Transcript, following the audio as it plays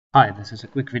Hi, this is a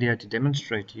quick video to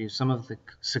demonstrate to you some of the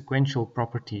sequential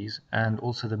properties and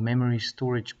also the memory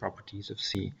storage properties of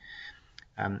C.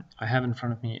 I have in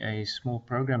front of me a small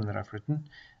program that I've written.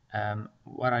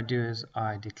 What I do is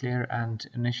I declare and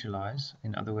initialize,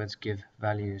 in other words, give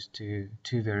values to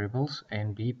two variables, A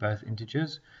and B, both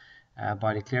integers.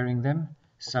 By declaring them,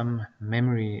 some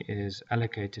memory is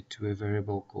allocated to a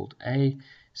variable called A,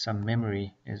 some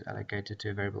memory is allocated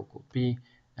to a variable called B,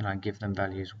 and I give them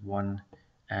values 1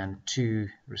 and 2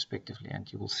 respectively,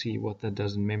 and you will see what that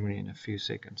does in memory in a few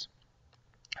seconds.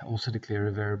 I also declare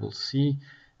a variable C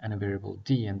and a variable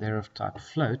D, and they're of type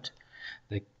float.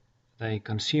 They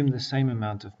consume the same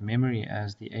amount of memory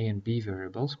as the A and B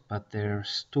variables, but they're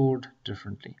stored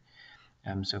differently.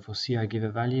 So for C I give a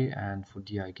value, and for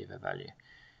D I give a value.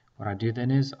 What I do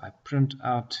then is I print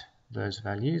out those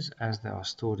values as they are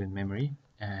stored in memory,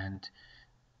 and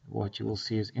what you will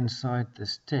see is inside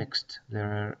this text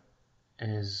there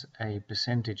is a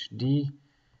percentage %D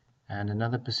and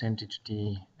another percentage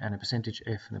 %D and a percentage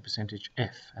 %F and a percentage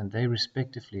 %F, and they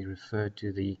respectively refer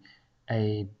to the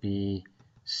A, B,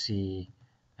 C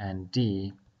and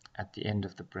D at the end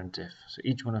of the printf. So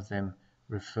each one of them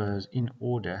refers in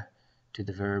order to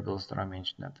the variables that I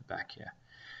mentioned at the back here.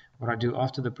 What I do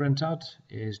after the printout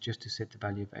is just to set the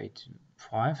value of A to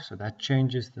 5, so that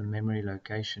changes the memory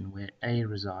location where A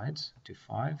resides to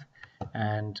 5,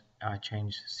 and I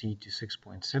change C to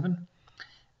 6.7,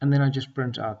 and then I just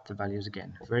print out the values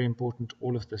again. Very important,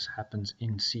 all of this happens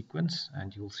in sequence,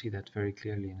 and you'll see that very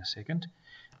clearly in a second.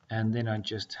 And then I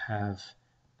just have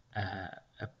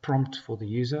a prompt for the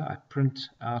user. I print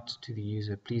out to the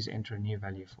user, please enter a new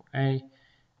value for A,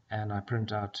 and I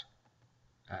print out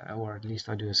or at least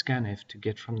I do a scanf to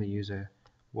get from the user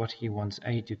what he wants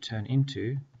A to turn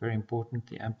into. Very important,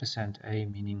 the %A,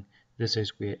 meaning this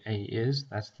is where A is.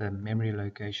 That's the memory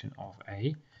location of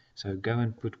A. So go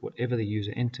and put whatever the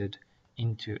user entered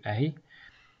into A.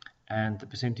 And the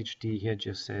percentage %D here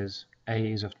just says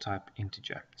A is of type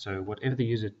integer. So whatever the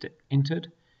user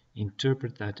entered,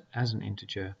 interpret that as an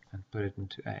integer and put it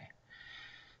into A.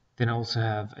 Then I also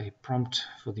have a prompt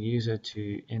for the user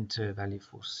to enter a value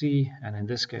for C, and in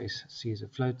this case C is a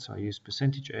float, so I use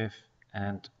 %F,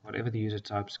 and whatever the user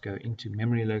types go into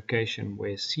memory location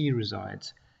where C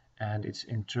resides, and it's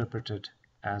interpreted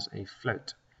as a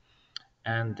float.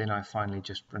 And then I finally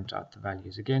just print out the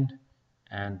values again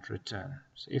and return.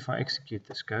 So if I execute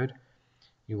this code,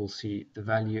 you will see the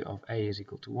value of A is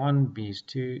equal to 1, B is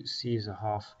 2, C is a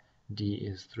half, D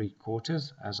is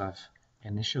 3/4 as I've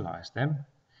initialized them.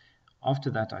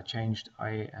 After that I changed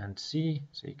A and C,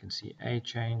 so you can see A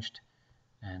changed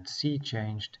and C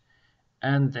changed,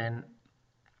 and then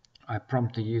I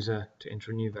prompt the user to enter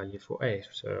a new value for A.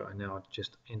 So I now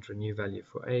just enter a new value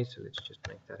for A, so let's just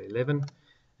make that 11,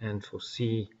 and for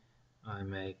C I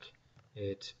make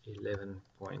it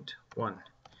 11.1,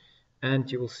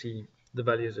 and you will see the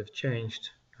values have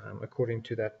changed according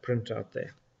to that printout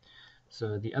there.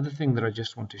 So the other thing that I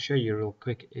just want to show you real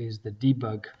quick is the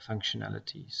debug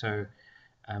functionality. So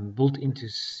built into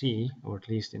C, or at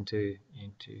least into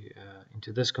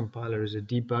this compiler, is a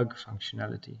debug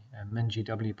functionality.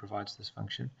 MinGW provides this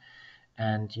function,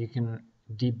 and you can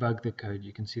debug the code.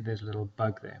 You can see there's a little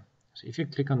bug there. So if you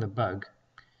click on the bug,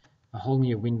 a whole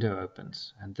new window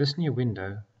opens, and this new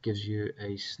window gives you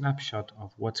a snapshot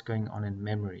of what's going on in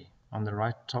memory. On the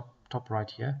right top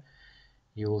right here,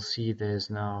 you will see there's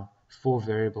now 4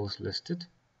 variables listed,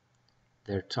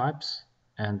 their types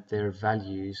and their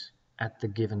values at the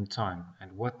given time.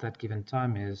 And what that given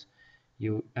time is,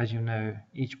 as you know,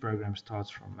 each program starts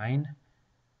from main,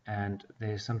 and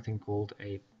there's something called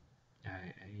a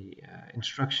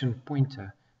instruction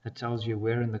pointer that tells you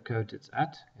where in the code it's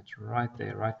at. It's right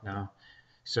there right now.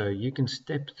 So you can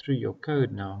step through your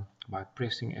code now by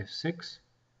pressing F6.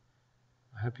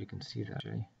 I hope you can see that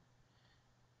actually.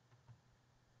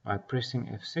 By pressing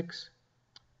F6,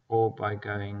 or by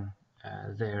going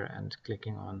there and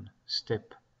clicking on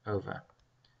step over.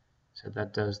 So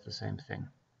that does the same thing.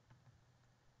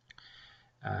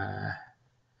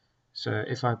 So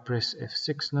if I press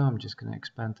F6 now, I'm just going to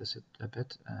expand this a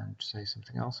bit and say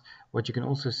something else. What you can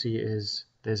also see is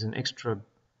there's an extra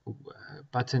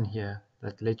button here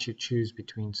that lets you choose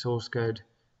between source code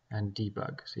and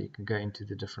debug. So you can go into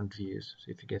the different views.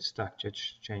 So if you get stuck,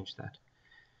 just change that.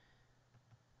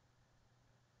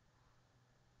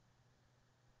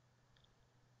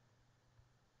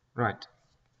 Right.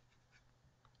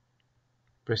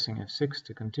 Pressing F6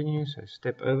 to continue, so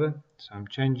step over. So I'm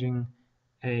changing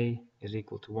A is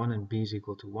equal to 1 and B is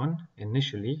equal to 1.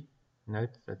 Initially,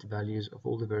 note that the values of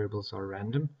all the variables are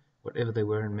random. Whatever they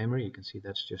were in memory, you can see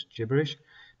that's just gibberish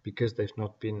because they've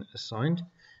not been assigned.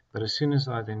 But as soon as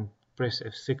I then press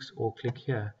F6 or click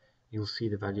here, you'll see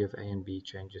the value of A and B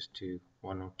changes to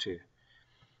 1 or 2.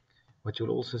 What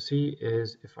you'll also see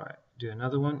is if I do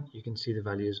another one, you can see the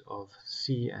values of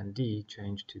C and D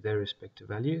change to their respective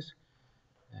values.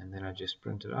 And then I just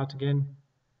print it out again.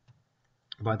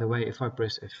 By the way, if I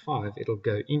press F5, it'll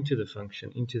go into the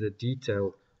function, into the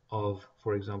detail of,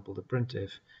 for example, the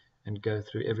printf, and go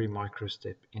through every micro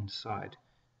step inside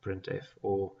printf.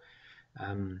 Or,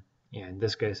 in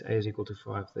this case, A is equal to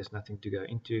 5, there's nothing to go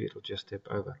into, it'll just step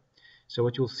over. So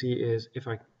what you'll see is if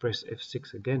I press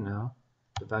F6 again now,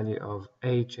 the value of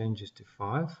A changes to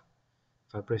 5.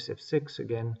 If I press F6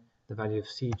 again, the value of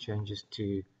C changes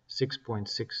to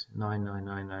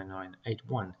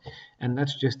 6.6999981, and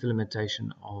that's just the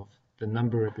limitation of the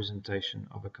number representation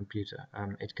of a computer.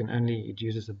 It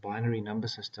uses a binary number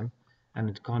system, and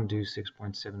it can't do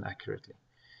 6.7 accurately.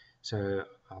 So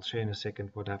I'll show you in a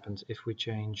second what happens if we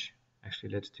change.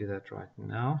 Actually, let's do that right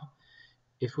now.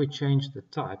 If we change the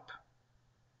type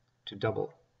to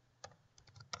double,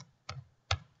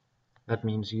 that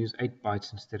means use 8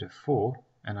 bytes instead of 4,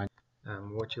 and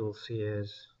what you will see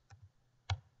is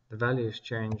the values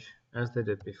change as they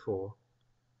did before,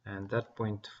 and that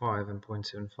 0.5 and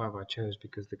 0.75 I chose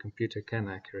because the computer can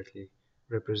accurately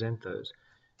represent those.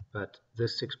 But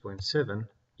this 6.7,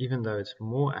 even though it's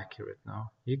more accurate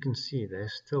now, you can see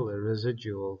there's still a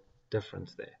residual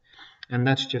difference there. And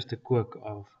that's just a quirk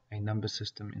of a number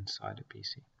system inside a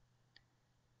PC.